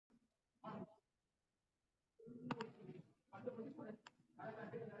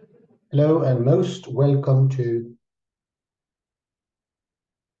Hello and most welcome to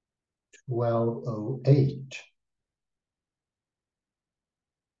 1208.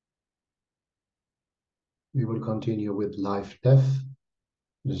 We will continue with Life, Death,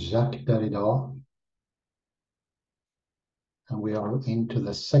 Jacques Derrida. And we are into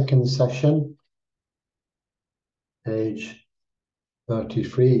the second session, page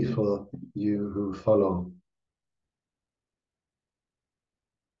 33 for you who follow.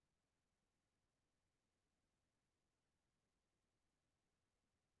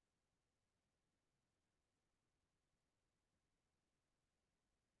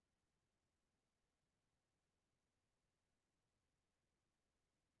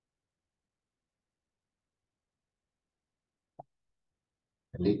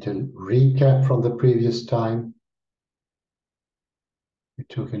 A little recap from the previous time. We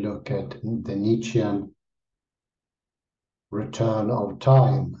took a look at the Nietzschean return of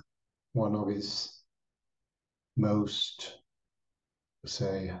time, one of his most,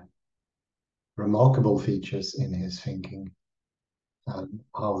 say, remarkable features in his thinking, and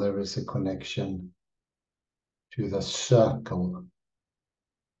how there is a connection to the circle.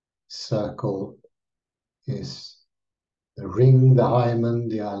 Circle is the ring, the hymen,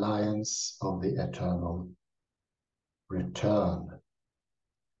 the alliance of the eternal return.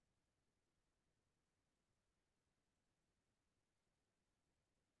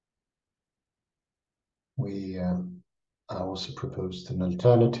 I also proposed an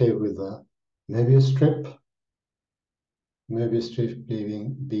alternative with a Möbius strip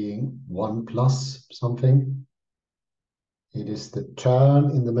being 1 plus something. It is the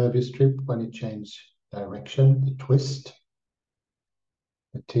turn in the Möbius strip when it changes direction, the twist.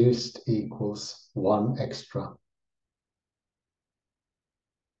 The twist equals 1 extra.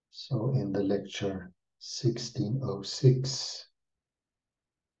 So in the lecture 1606,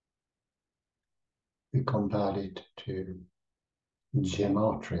 we compared it to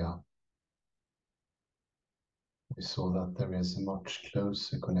gematria. We saw that there is a much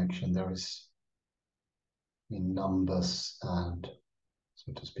closer connection. There is in numbers and,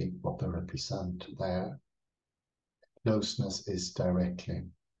 so to speak, what they represent there. Closeness is directly.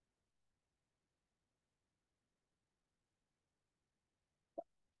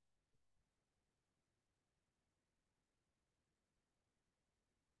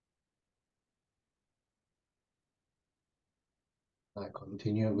 I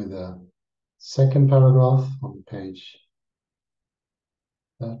continue with the second paragraph on page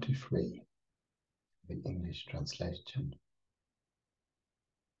 33, the English translation.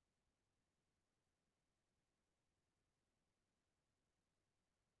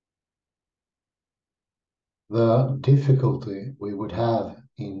 The difficulty we would have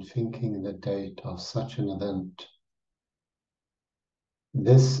in thinking the date of such an event,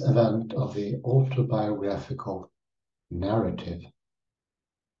 this event of the autobiographical narrative,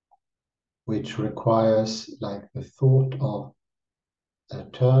 which requires, like the thought of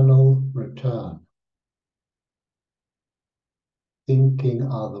eternal return, thinking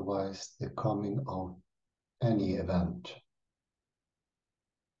otherwise the coming of any event.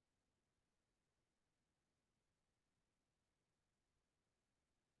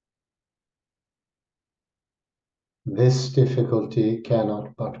 This difficulty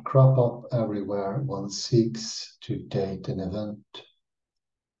cannot but crop up everywhere one seeks to date an event,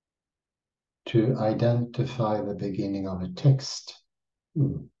 to identify the beginning of a text.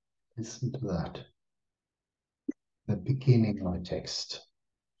 Listen to that. The beginning of a text.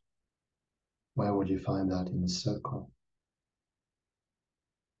 Where would you find that in a circle?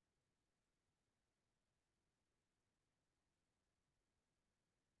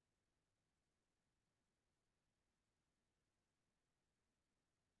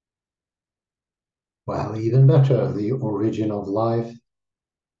 Well, even better, the origin of life,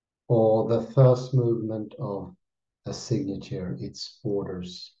 or the first movement of a signature, its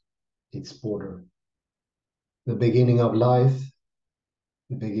borders, its border. The beginning of life,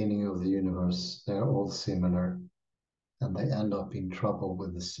 the beginning of the universe, they're all similar, and they end up in trouble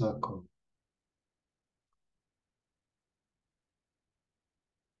with the circle.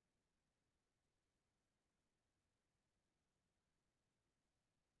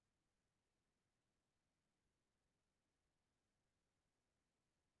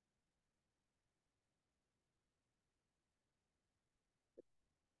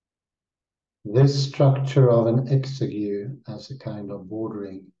 This structure of an exegue as a kind of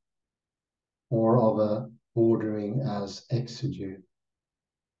bordering, or of a bordering as exegue,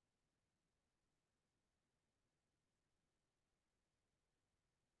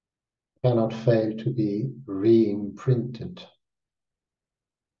 cannot fail to be re-imprinted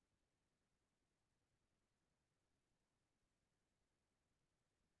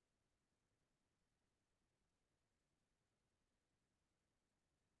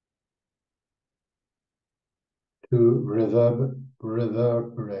to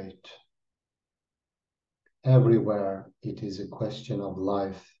reverberate. Everywhere it is a question of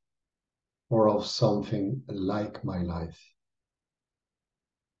life or of something like my life.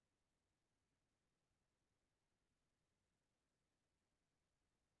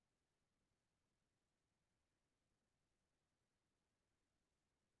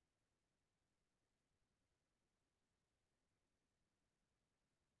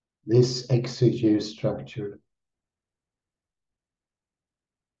 This exegesis structure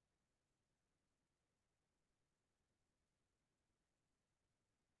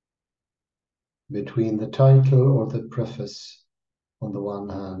between the title or the preface on the one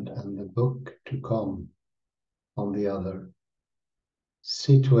hand and the book to come on the other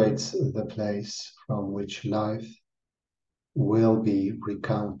situates the place from which life will be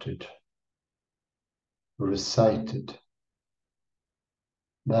recounted, recited,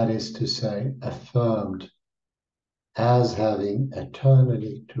 that is to say, affirmed as having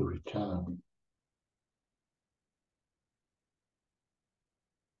eternally to return.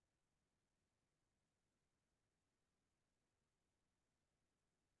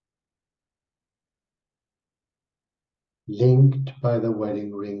 Linked by the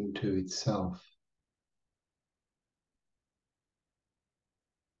wedding ring to itself.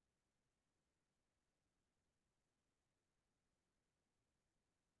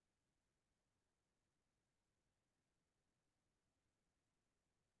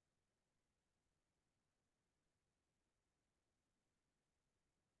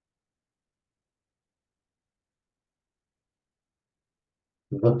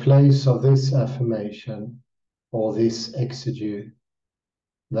 The place of this affirmation or this exegesis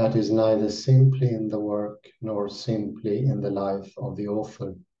that is neither simply in the work nor simply in the life of the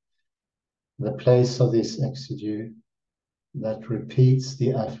author. The place of this exegesis that repeats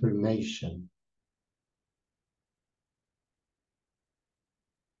the affirmation.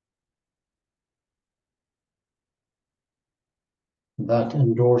 That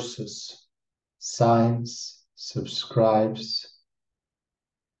endorses, signs, subscribes,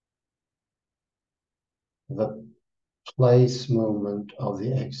 the place moment of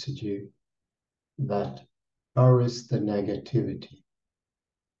the exegesis that buries the negativity.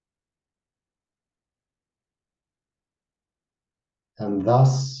 And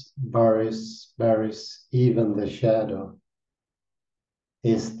thus buries even the shadow,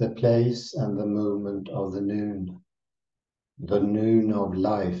 is the place and the movement of the noon of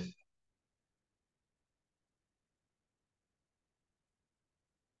life.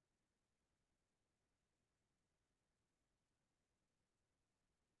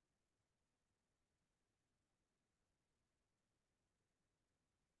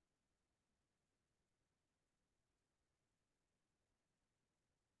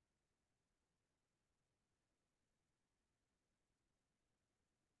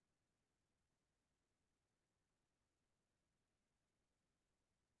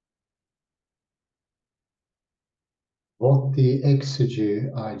 What the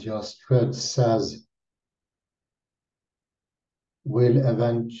exegesis I just read says will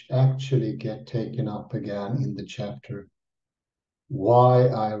actually get taken up again in the chapter Why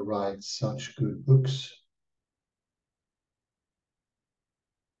I Write Such Good Books.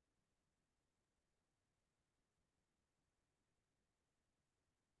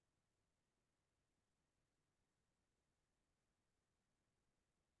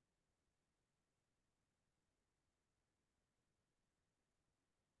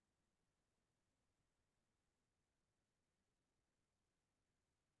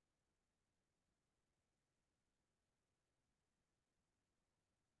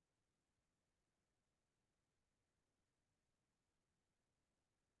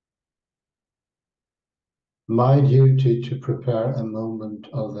 My duty to prepare a moment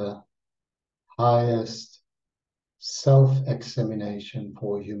of the highest self-examination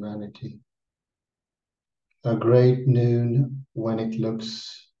for humanity. A great noon when it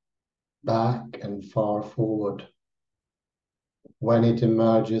looks back and far forward, when it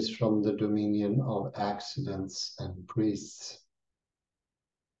emerges from the dominion of accidents and priests.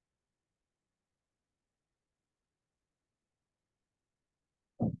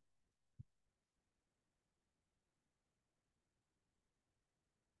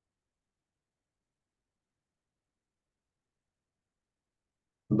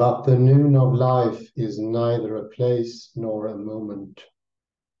 But the noon of life is neither a place nor a moment.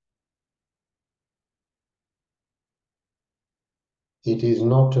 It is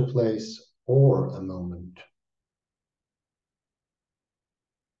not a place or a moment.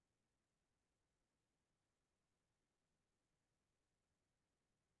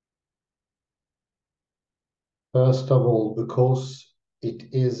 First of all, because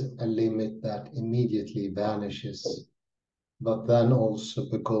it is a limit that immediately vanishes, but then also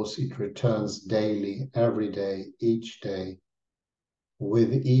because it returns daily, every day, each day,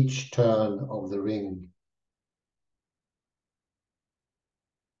 with each turn of the ring.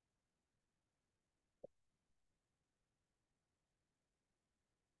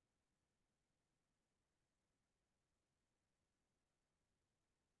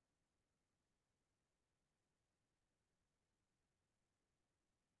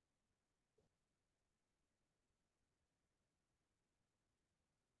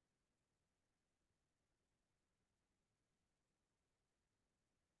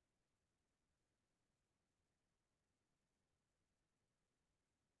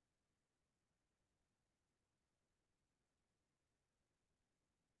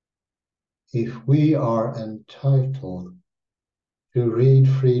 If we are entitled to read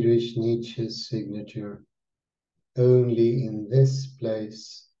Friedrich Nietzsche's signature only in this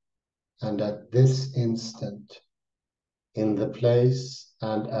place and at this instant, in the place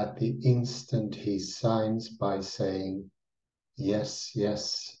and at the instant he signs by saying, yes,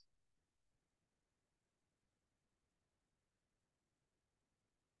 yes.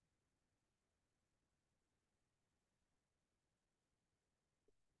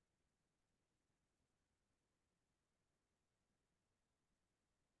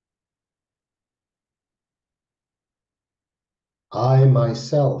 I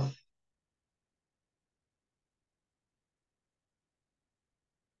myself,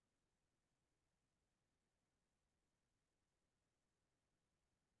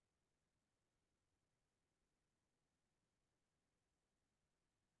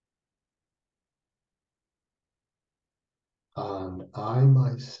 and I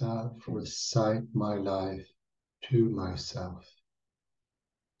myself recite my life to myself.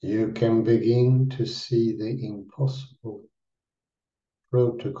 You can begin to see the impossible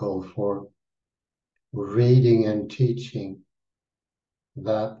protocol for reading and teaching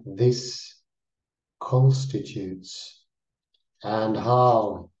that this constitutes, and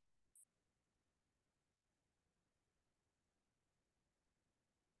how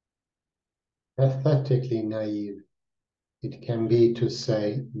pathetically naive it can be to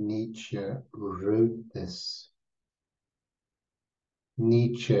say Nietzsche wrote this.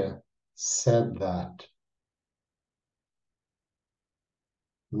 Nietzsche said that.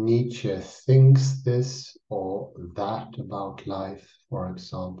 Nietzsche thinks this or that about life, for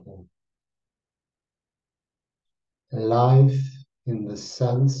example. Life in the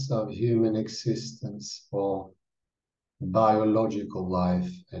sense of human existence or biological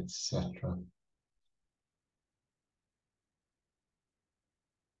life, etc.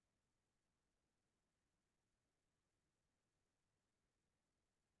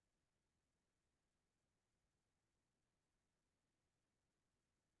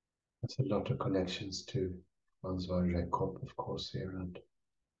 There's a lot of connections to Francois Jacob, of course, here, and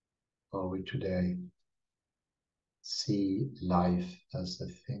how we today see life as a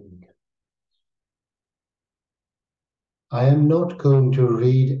thing. I am not going to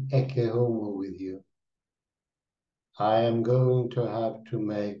read Ecce Homo with you. I am going to have to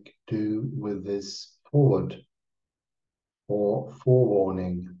make do with this forward or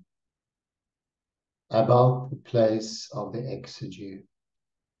forewarning about the place of the exegesis,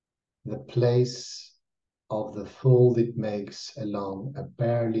 the place of the fold it makes along a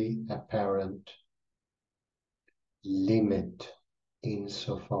barely apparent limit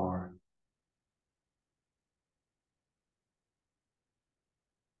insofar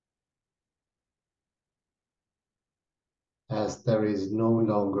as there is no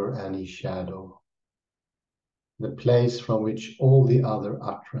longer any shadow, the place from which all the other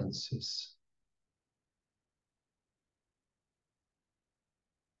utterances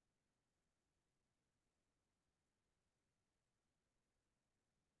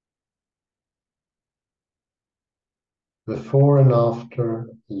before and after,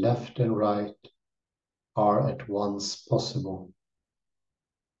 left and right, are at once possible.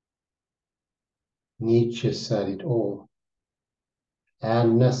 Nietzsche said it all,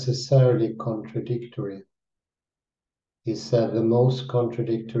 and necessarily contradictory. He said the most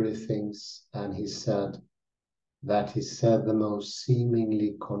contradictory things, and he said that he said the most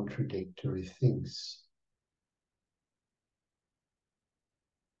seemingly contradictory things.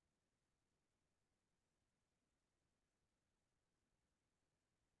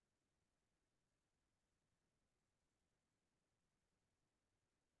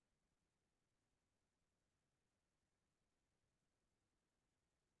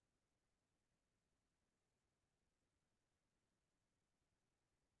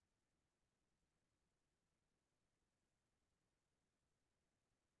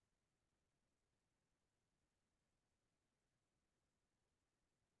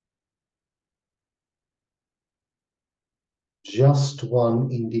 just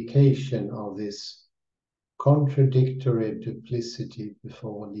one indication of this contradictory duplicity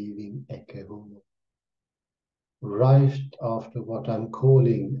before leaving Ecce right after what I'm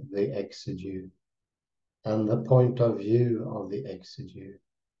calling the exegew and the point of view of the exegew,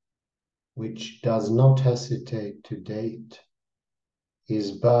 which does not hesitate to date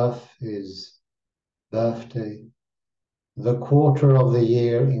his birth, his birthday, the quarter of the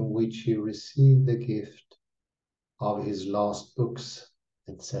year in which he received the gift of his last books,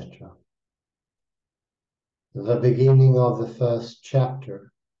 etc. The beginning of the first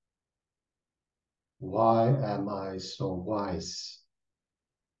chapter, why am I so wise?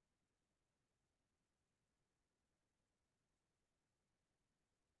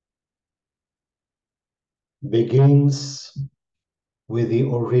 Begins with the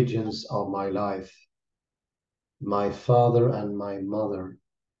origins of my life, my father and my mother.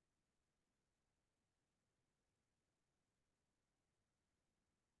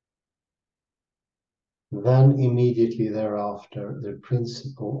 Then immediately thereafter, the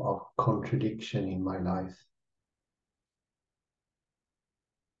principle of contradiction in my life.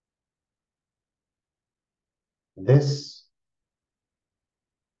 This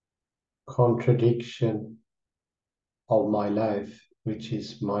contradiction of my life, which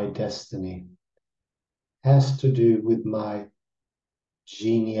is my destiny, has to do with my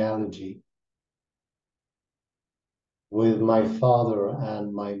genealogy, with my father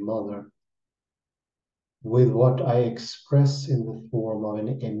and my mother, with what I express in the form of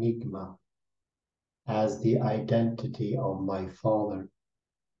an enigma as the identity of my father.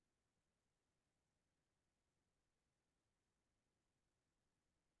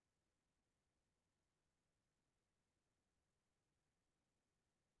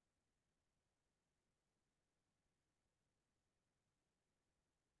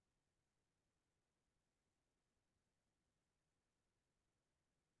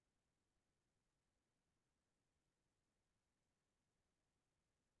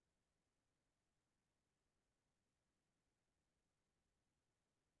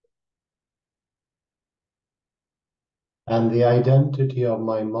 And the identity of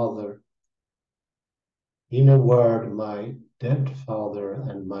my mother, in a word, my dead father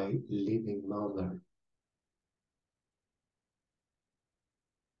and my living mother.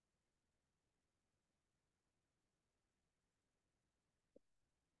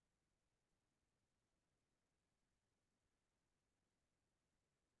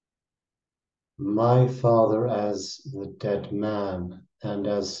 My father as the dead man, and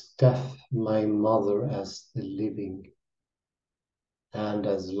as death my mother as the living, and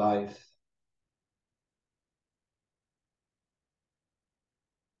as life.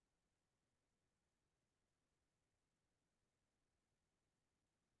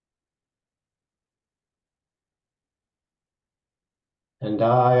 And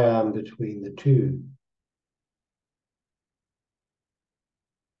I am between the two.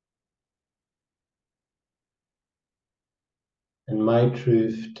 And my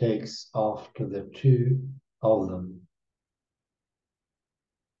truth takes after the two of them.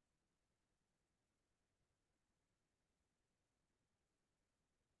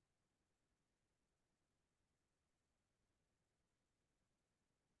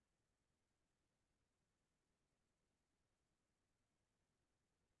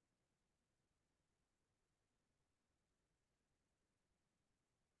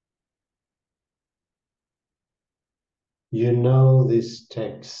 You know this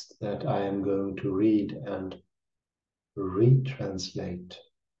text that I am going to read and retranslate.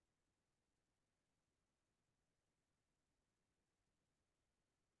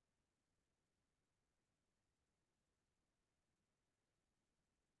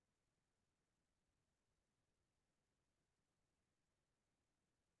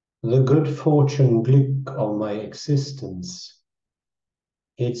 The good fortune Glück of my existence,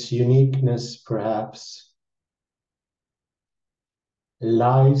 its uniqueness perhaps,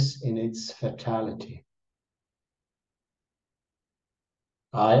 lies in its fatality.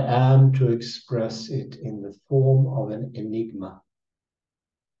 I am to express it in the form of an enigma,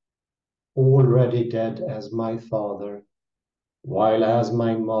 already dead as my father, while as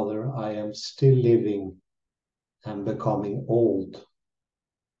my mother I am still living and becoming old.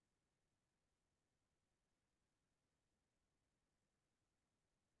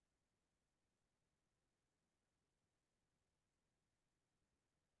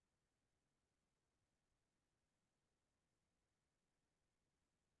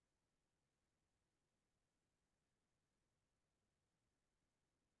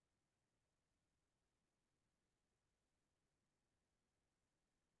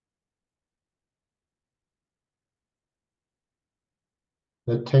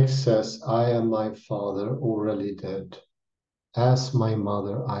 The text says, I am my father orally dead. As my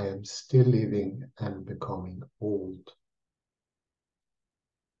mother, I am still living and becoming old.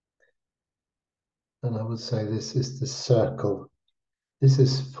 And I would say this is the circle. This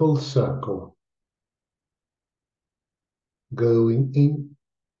is full circle. Going in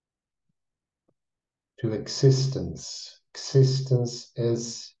to existence. Existence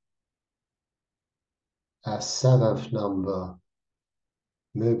is a seventh number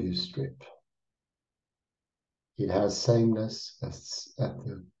Möbius strip. It has sameness as at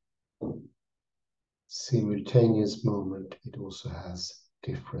the simultaneous moment. It also has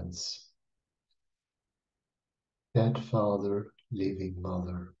difference. Dead father, living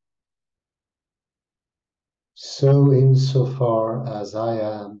mother. So insofar as I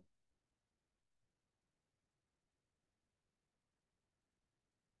am,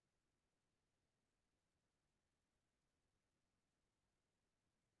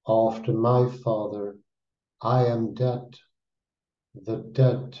 after my father, I am dead, the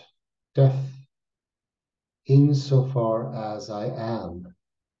dead, death, insofar as I am,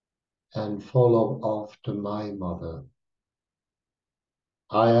 and follow after my mother.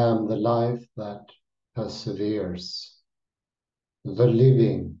 I am the life that perseveres, the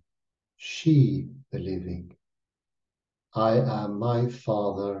living, she the living. I am my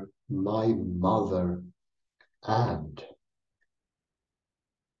father, my mother, and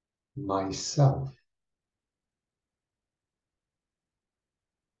myself.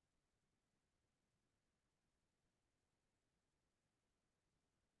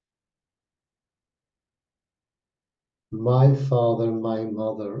 My father, my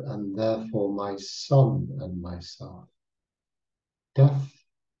mother, and therefore my son and myself. Death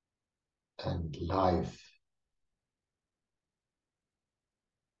and life.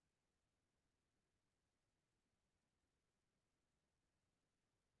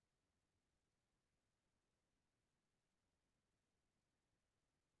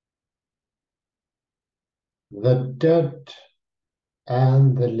 The dead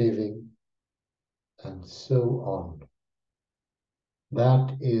and the living, and so on.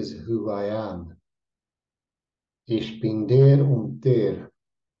 That is who I am. Ich bin der und der.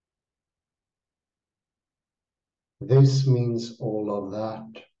 This means all of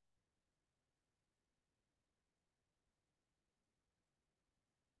that.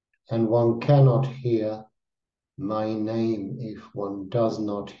 And one cannot hear my name if one does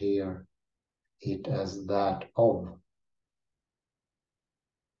not hear it as that of.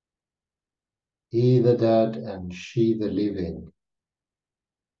 He the dead and she the living.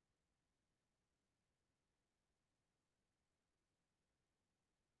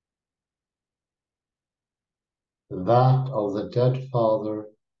 That of the dead father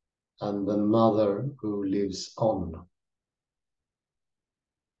and the mother who lives on,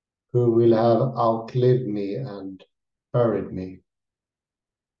 who will have outlived me and buried me.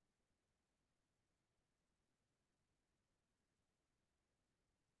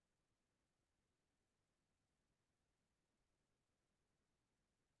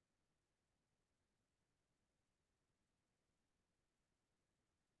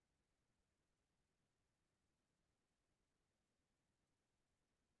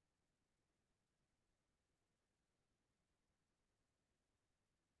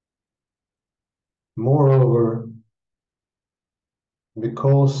 Moreover,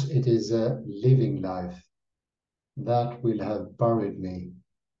 because it is a living life that will have buried me,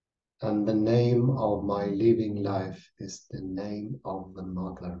 and the name of my living life is the name of the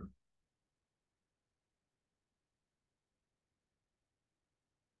mother.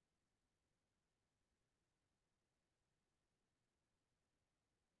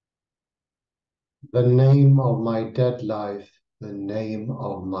 The name of my dead life, the name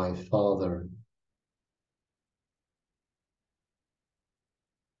of my father.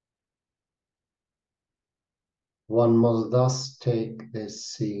 One must thus take this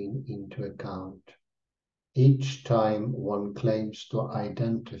scene into account each time one claims to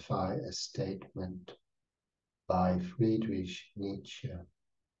identify a statement by Friedrich Nietzsche.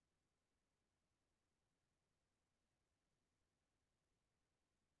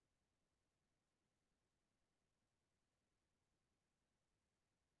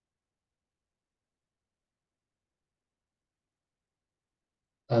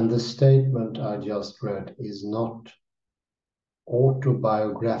 And the statement I just read is not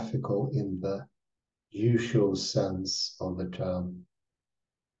autobiographical in the usual sense of the term.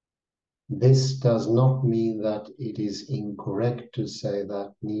 This does not mean that it is incorrect to say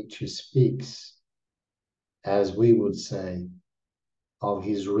that Nietzsche speaks, as we would say, of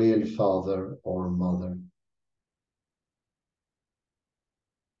his real father or mother.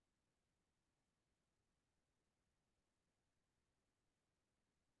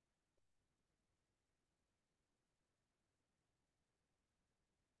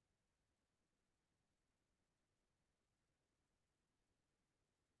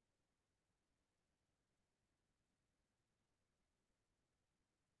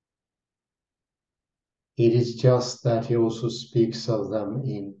 It is just that he also speaks of them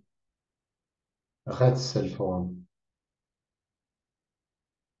in rätselform.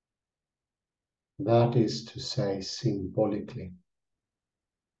 That is to say, symbolically.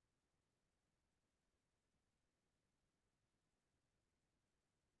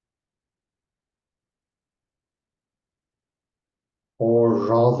 Or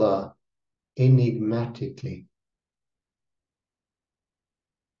rather, enigmatically.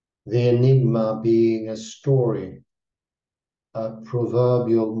 The enigma being a story, a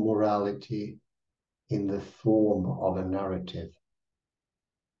proverbial morality in the form of a narrative.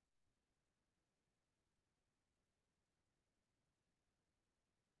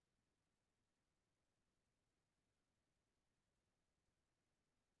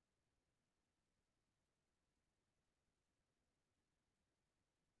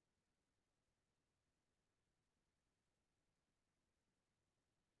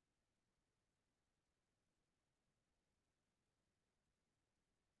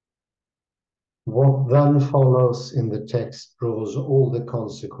 What then follows in the text draws all the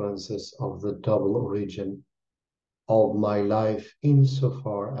consequences of the double origin of my life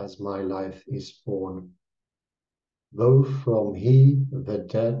insofar as my life is born, both from he, the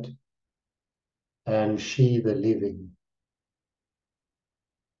dead, and she, the living.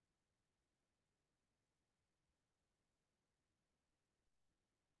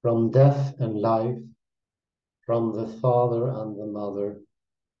 From death and life, from the father and the mother,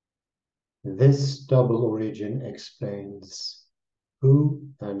 this double origin explains who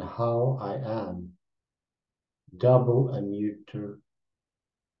and how I am, double and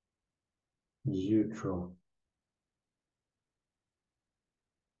neutral.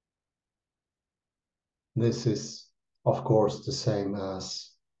 This is, of course, the same as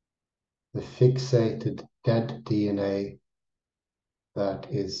the fixated dead DNA that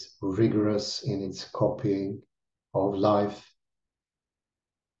is rigorous in its copying of life,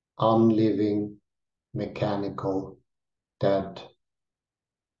 unliving, mechanical, dead,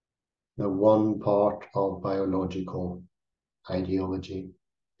 the one part of biological ideology,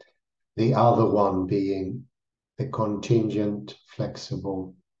 the other one being the contingent,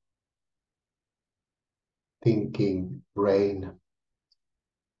 flexible, thinking brain,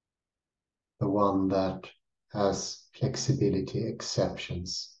 the one that has flexibility,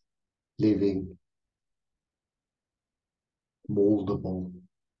 exceptions, living, moldable,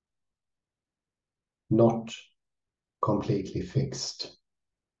 not completely fixed,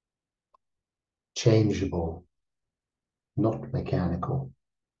 changeable, not mechanical.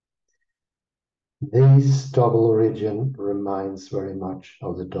 This double origin reminds very much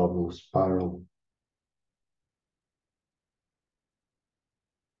of the double spiral.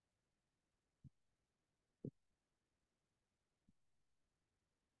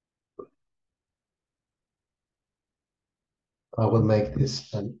 I will make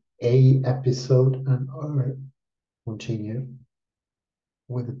this an A episode and I will continue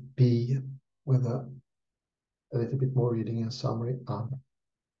with a B with a little bit more reading and summary. I'm a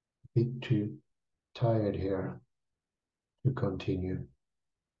bit too tired here to continue.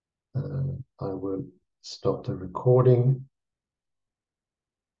 I will stop the recording